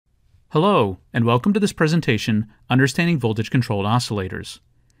Hello, and welcome to this presentation, Understanding Voltage-Controlled Oscillators.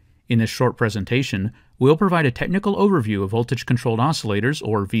 In this short presentation, we'll provide a technical overview of voltage-controlled oscillators,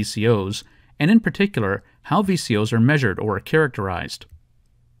 or VCOs, and in particular, how VCOs are measured or characterized.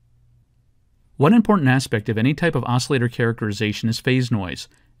 One important aspect of any type of oscillator characterization is phase noise,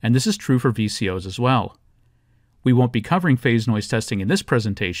 and this is true for VCOs as well. We won't be covering phase noise testing in this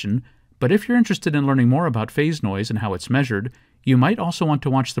presentation, but if you're interested in learning more about phase noise and how it's measured, you might also want to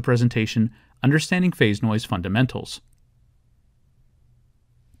watch the presentation Understanding Phase Noise Fundamentals.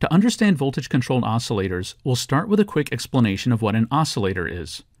 To understand voltage-controlled oscillators, we'll start with a quick explanation of what an oscillator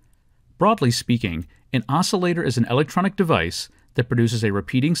is. Broadly speaking, an oscillator is an electronic device that produces a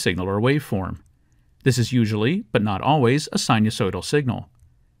repeating signal or waveform. This is usually, but not always, a sinusoidal signal.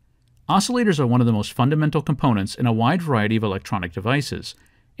 Oscillators are one of the most fundamental components in a wide variety of electronic devices,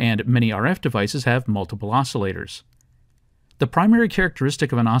 and many RF devices have multiple oscillators. The primary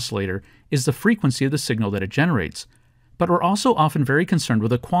characteristic of an oscillator is the frequency of the signal that it generates, but we're also often very concerned with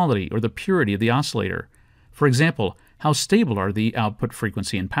the quality or the purity of the oscillator. For example, how stable are the output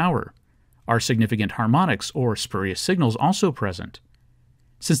frequency and power? Are significant harmonics or spurious signals also present?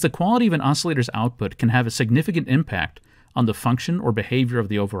 Since the quality of an oscillator's output can have a significant impact on the function or behavior of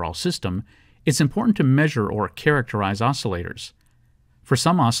the overall system, it's important to measure or characterize oscillators. For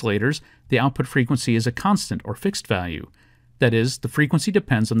some oscillators, the output frequency is a constant or fixed value. That is, the frequency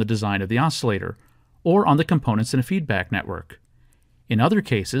depends on the design of the oscillator, or on the components in a feedback network. In other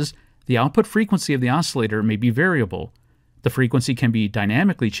cases, the output frequency of the oscillator may be variable. The frequency can be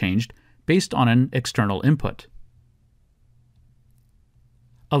dynamically changed based on an external input.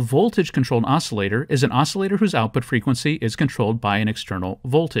 A voltage-controlled oscillator is an oscillator whose output frequency is controlled by an external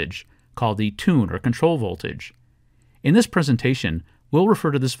voltage, called the tune or control voltage. In this presentation, we'll refer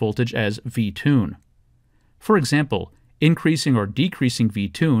to this voltage as V-tune. For example, increasing or decreasing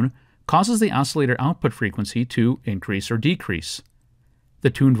V-tune causes the oscillator output frequency to increase or decrease. The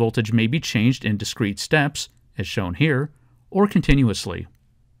tune voltage may be changed in discrete steps, as shown here, or continuously.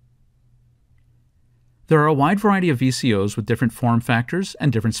 There are a wide variety of VCOs with different form factors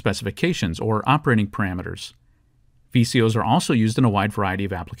and different specifications or operating parameters. VCOs are also used in a wide variety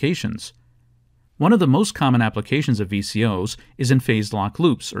of applications. One of the most common applications of VCOs is in phase lock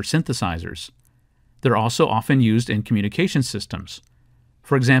loops or synthesizers. They're also often used in communication systems.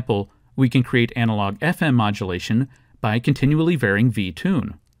 For example, we can create analog FM modulation by continually varying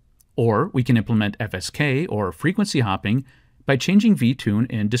V-tune. Or we can implement FSK, or frequency hopping, by changing V-tune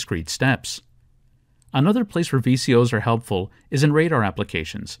in discrete steps. Another place where VCOs are helpful is in radar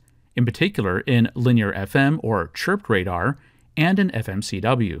applications, in particular in linear FM or chirped radar, and in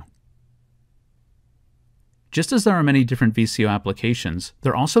FMCW. Just as there are many different VCO applications,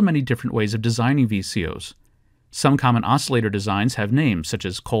 there are also many different ways of designing VCOs. Some common oscillator designs have names such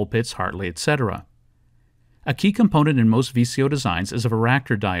as Colpitts, Hartley, etc. A key component in most VCO designs is a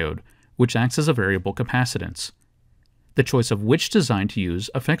varactor diode, which acts as a variable capacitance. The choice of which design to use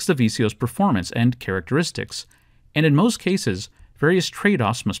affects the VCO's performance and characteristics, and in most cases, various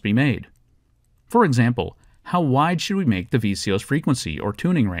trade-offs must be made. For example, how wide should we make the VCO's frequency or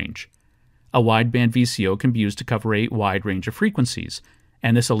tuning range? A wideband VCO can be used to cover a wide range of frequencies,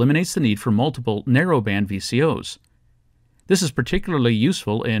 and this eliminates the need for multiple narrowband VCOs. This is particularly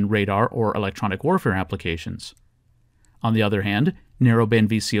useful in radar or electronic warfare applications. On the other hand, narrowband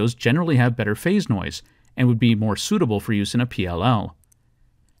VCOs generally have better phase noise and would be more suitable for use in a PLL.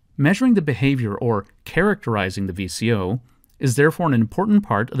 Measuring the behavior or characterizing the VCO is therefore an important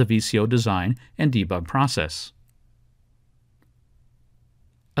part of the VCO design and debug process.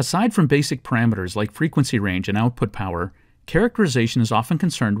 Aside from basic parameters like frequency range and output power, characterization is often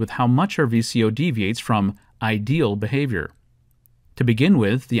concerned with how much our VCO deviates from ideal behavior. To begin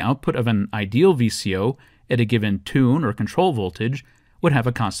with, the output of an ideal VCO at a given tune or control voltage would have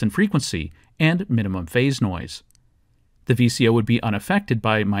a constant frequency and minimum phase noise. The VCO would be unaffected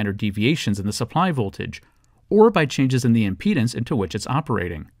by minor deviations in the supply voltage or by changes in the impedance into which it's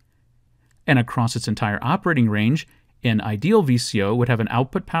operating. And across its entire operating range, an ideal VCO would have an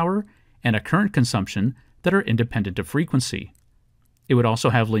output power and a current consumption that are independent of frequency. It would also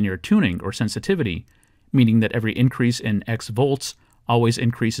have linear tuning or sensitivity, meaning that every increase in X volts always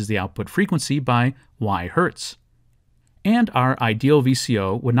increases the output frequency by Y hertz. And our ideal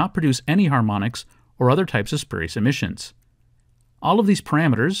VCO would not produce any harmonics or other types of spurious emissions. All of these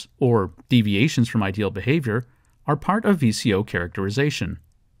parameters, or deviations from ideal behavior, are part of VCO characterization.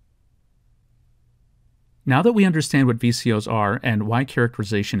 Now that we understand what VCOs are and why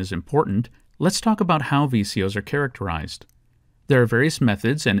characterization is important, let's talk about how VCOs are characterized. There are various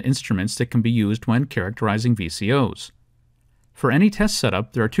methods and instruments that can be used when characterizing VCOs. For any test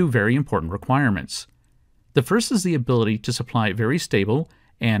setup, there are two very important requirements. The first is the ability to supply very stable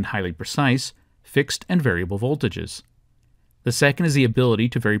and highly precise fixed and variable voltages. The second is the ability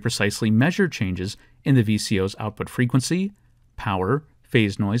to very precisely measure changes in the VCO's output frequency, power,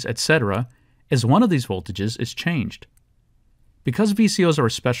 phase noise, etc., as one of these voltages is changed. Because VCOs are a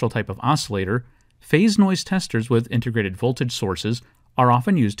special type of oscillator, phase noise testers with integrated voltage sources are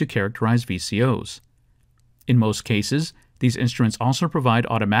often used to characterize VCOs. In most cases, these instruments also provide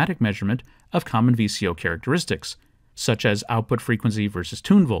automatic measurement of common VCO characteristics, such as output frequency versus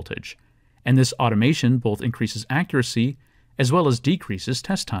tune voltage, and this automation both increases accuracy as well as decreases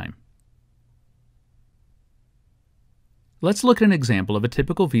test time. Let's look at an example of a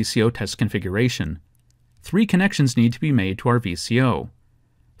typical VCO test configuration. 3 connections need to be made to our VCO.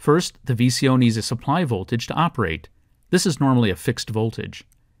 First, the VCO needs a supply voltage to operate. This is normally a fixed voltage.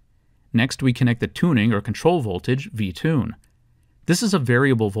 Next, we connect the tuning or control voltage, V-tune. This is a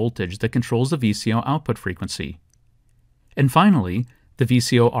variable voltage that controls the VCO output frequency. And finally, the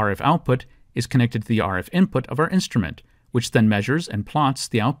VCO RF output is connected to the RF input of our instrument, which then measures and plots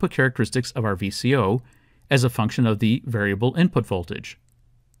the output characteristics of our VCO as a function of the variable input voltage.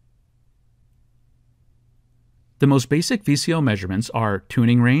 The most basic VCO measurements are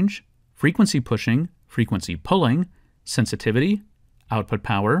tuning range, frequency pushing, frequency pulling, sensitivity, output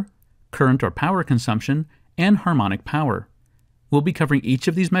power, current or power consumption, and harmonic power. We'll be covering each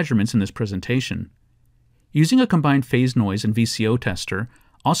of these measurements in this presentation. Using a combined phase noise and VCO tester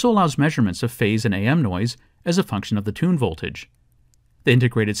also allows measurements of phase and AM noise as a function of the tune voltage. The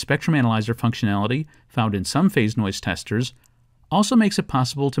integrated spectrum analyzer functionality found in some phase noise testers also makes it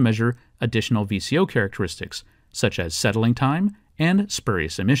possible to measure additional VCO characteristics, such as settling time and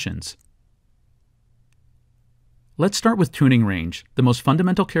spurious emissions. Let's start with tuning range, the most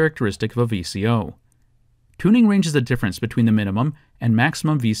fundamental characteristic of a VCO. Tuning range is the difference between the minimum and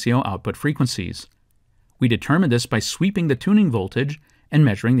maximum VCO output frequencies. We determine this by sweeping the tuning voltage and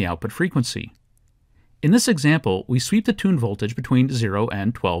measuring the output frequency. In this example, we sweep the tune voltage between 0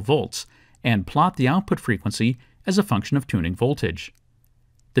 and 12 volts and plot the output frequency as a function of tuning voltage.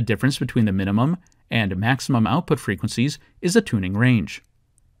 The difference between the minimum and maximum output frequencies is the tuning range.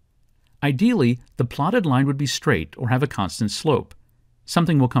 Ideally, the plotted line would be straight or have a constant slope,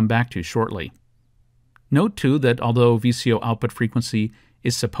 something we'll come back to shortly. Note too that although VCO output frequency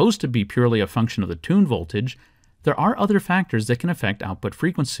is supposed to be purely a function of the tune voltage, there are other factors that can affect output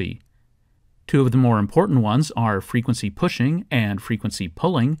frequency. 2 of the more important ones are frequency pushing and frequency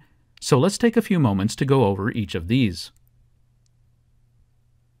pulling, so let's take a few moments to go over each of these.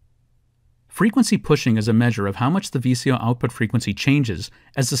 Frequency pushing is a measure of how much the VCO output frequency changes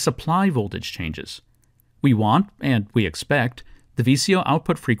as the supply voltage changes. We want, and we expect, the VCO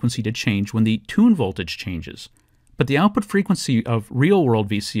output frequency to change when the tune voltage changes, but the output frequency of real-world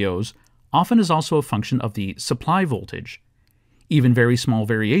VCOs often is also a function of the supply voltage. Even very small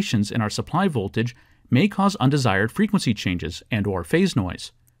variations in our supply voltage may cause undesired frequency changes and/or phase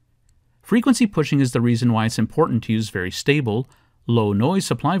noise. Frequency pushing is the reason why it's important to use very stable, low-noise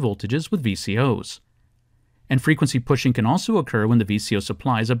supply voltages with VCOs. And frequency pushing can also occur when the VCO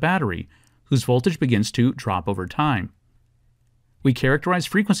supplies a battery, whose voltage begins to drop over time. We characterize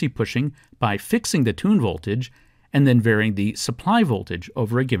frequency pushing by fixing the tune voltage and then varying the supply voltage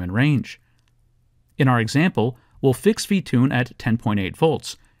over a given range. In our example, we'll fix V-tune at 10.8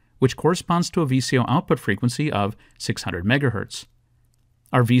 volts, which corresponds to a VCO output frequency of 600 MHz.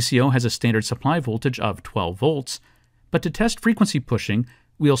 Our VCO has a standard supply voltage of 12 volts, but to test frequency pushing,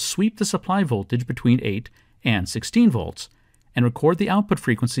 we'll sweep the supply voltage between 8 and 16 volts and record the output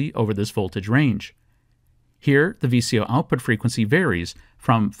frequency over this voltage range. Here, the VCO output frequency varies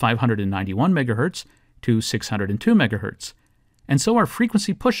from 591 MHz to 602 MHz, and so our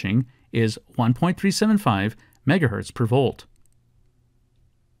frequency pushing is 1.375 MHz per volt.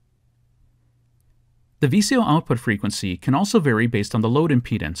 The VCO output frequency can also vary based on the load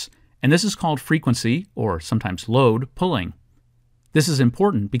impedance, and this is called frequency, or sometimes load, pulling. This is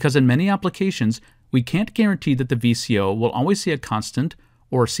important because in many applications, we can't guarantee that the VCO will always see a constant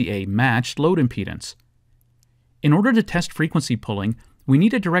or see a matched load impedance. In order to test frequency pulling, we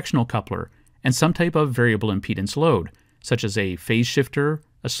need a directional coupler and some type of variable impedance load, such as a phase shifter,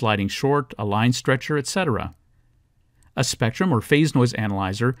 a sliding short, a line stretcher, etc. A spectrum or phase noise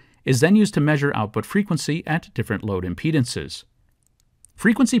analyzer is then used to measure output frequency at different load impedances.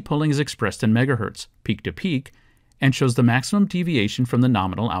 Frequency pulling is expressed in megahertz, peak to peak, and shows the maximum deviation from the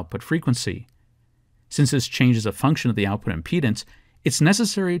nominal output frequency. Since this change is a function of the output impedance, it's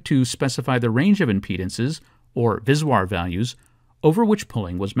necessary to specify the range of impedances, or VCOR values, over which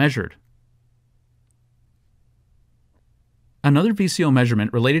pulling was measured. Another VCO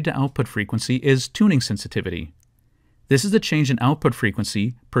measurement related to output frequency is tuning sensitivity. This is the change in output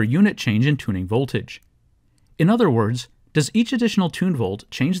frequency per unit change in tuning voltage. In other words, does each additional tune volt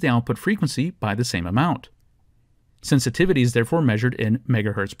change the output frequency by the same amount? Sensitivity is therefore measured in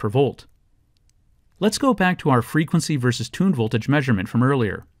megahertz per volt. Let's go back to our frequency versus tune voltage measurement from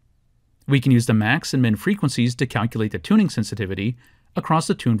earlier. We can use the max and min frequencies to calculate the tuning sensitivity across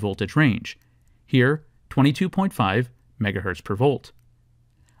the tune voltage range. Here, 22.5 megahertz per volt.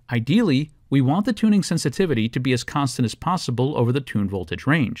 Ideally, we want the tuning sensitivity to be as constant as possible over the tune voltage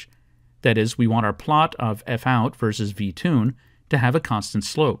range. That is, we want our plot of F out versus V tune to have a constant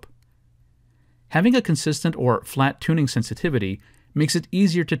slope. Having a consistent or flat tuning sensitivity makes it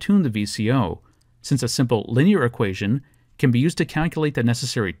easier to tune the VCO, since a simple linear equation can be used to calculate the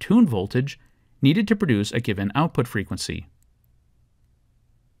necessary tune voltage needed to produce a given output frequency.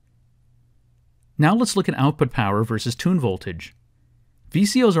 Now let's look at output power versus tune voltage.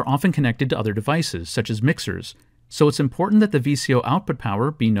 VCOs are often connected to other devices, such as mixers, so it's important that the VCO output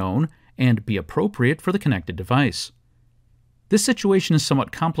power be known and be appropriate for the connected device. This situation is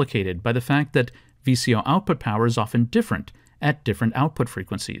somewhat complicated by the fact that VCO output power is often different at different output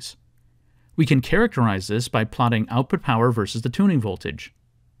frequencies. We can characterize this by plotting output power versus the tuning voltage.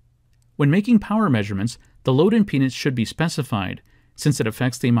 When making power measurements, the load impedance should be specified, since it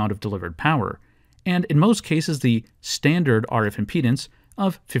affects the amount of delivered power, and in most cases the standard RF impedance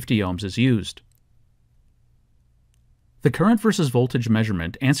of 50 ohms is used. The current versus voltage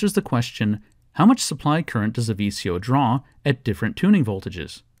measurement answers the question, how much supply current does the VCO draw at different tuning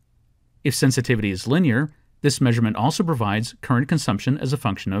voltages? If sensitivity is linear, this measurement also provides current consumption as a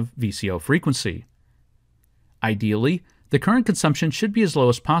function of VCO frequency. Ideally, the current consumption should be as low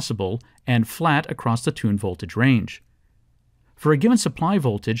as possible and flat across the tune voltage range. For a given supply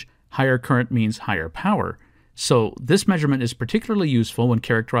voltage, higher current means higher power, so this measurement is particularly useful when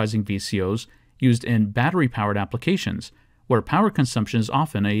characterizing VCOs used in battery-powered applications, where power consumption is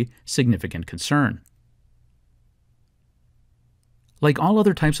often a significant concern. Like all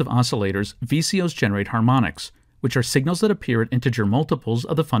other types of oscillators, VCOs generate harmonics, which are signals that appear at integer multiples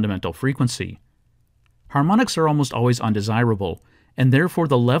of the fundamental frequency. Harmonics are almost always undesirable, and therefore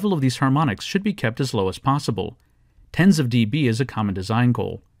the level of these harmonics should be kept as low as possible. Tens of dB is a common design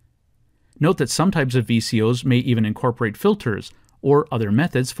goal. Note that some types of VCOs may even incorporate filters or other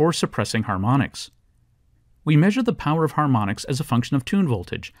methods for suppressing harmonics. We measure the power of harmonics as a function of tune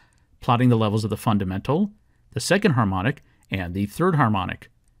voltage, plotting the levels of the fundamental, the second harmonic, and the third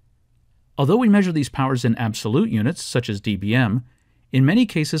harmonic. Although we measure these powers in absolute units, such as dBm, in many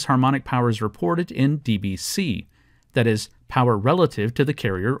cases harmonic power is reported in dBc, that is, power relative to the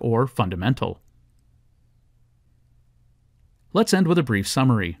carrier or fundamental. Let's end with a brief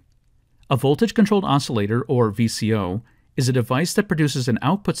summary. A voltage-controlled oscillator, or VCO, is a device that produces an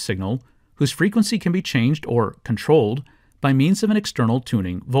output signal whose frequency can be changed or controlled by means of an external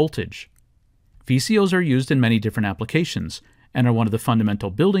tuning voltage. VCOs are used in many different applications and are one of the fundamental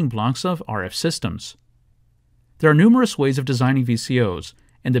building blocks of RF systems. There are numerous ways of designing VCOs,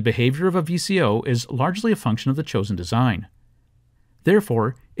 and the behavior of a VCO is largely a function of the chosen design.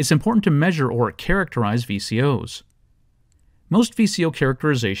 Therefore, it's important to measure or characterize VCOs. Most VCO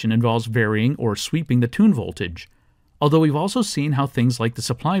characterization involves varying or sweeping the tune voltage, although we've also seen how things like the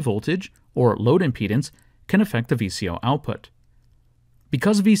supply voltage or load impedance can affect the VCO output.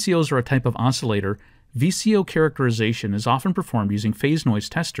 Because VCOs are a type of oscillator, VCO characterization is often performed using phase noise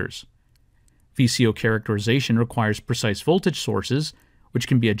testers. VCO characterization requires precise voltage sources, which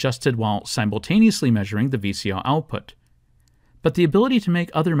can be adjusted while simultaneously measuring the VCO output. But the ability to make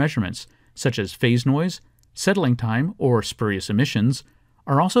other measurements, such as phase noise, settling time, or spurious emissions,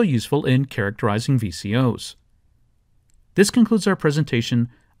 are also useful in characterizing VCOs. This concludes our presentation,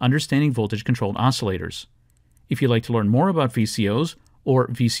 Understanding Voltage-Controlled Oscillators. If you'd like to learn more about VCOs or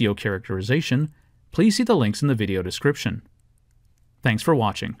VCO characterization, please see the links in the video description. Thanks for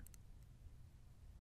watching.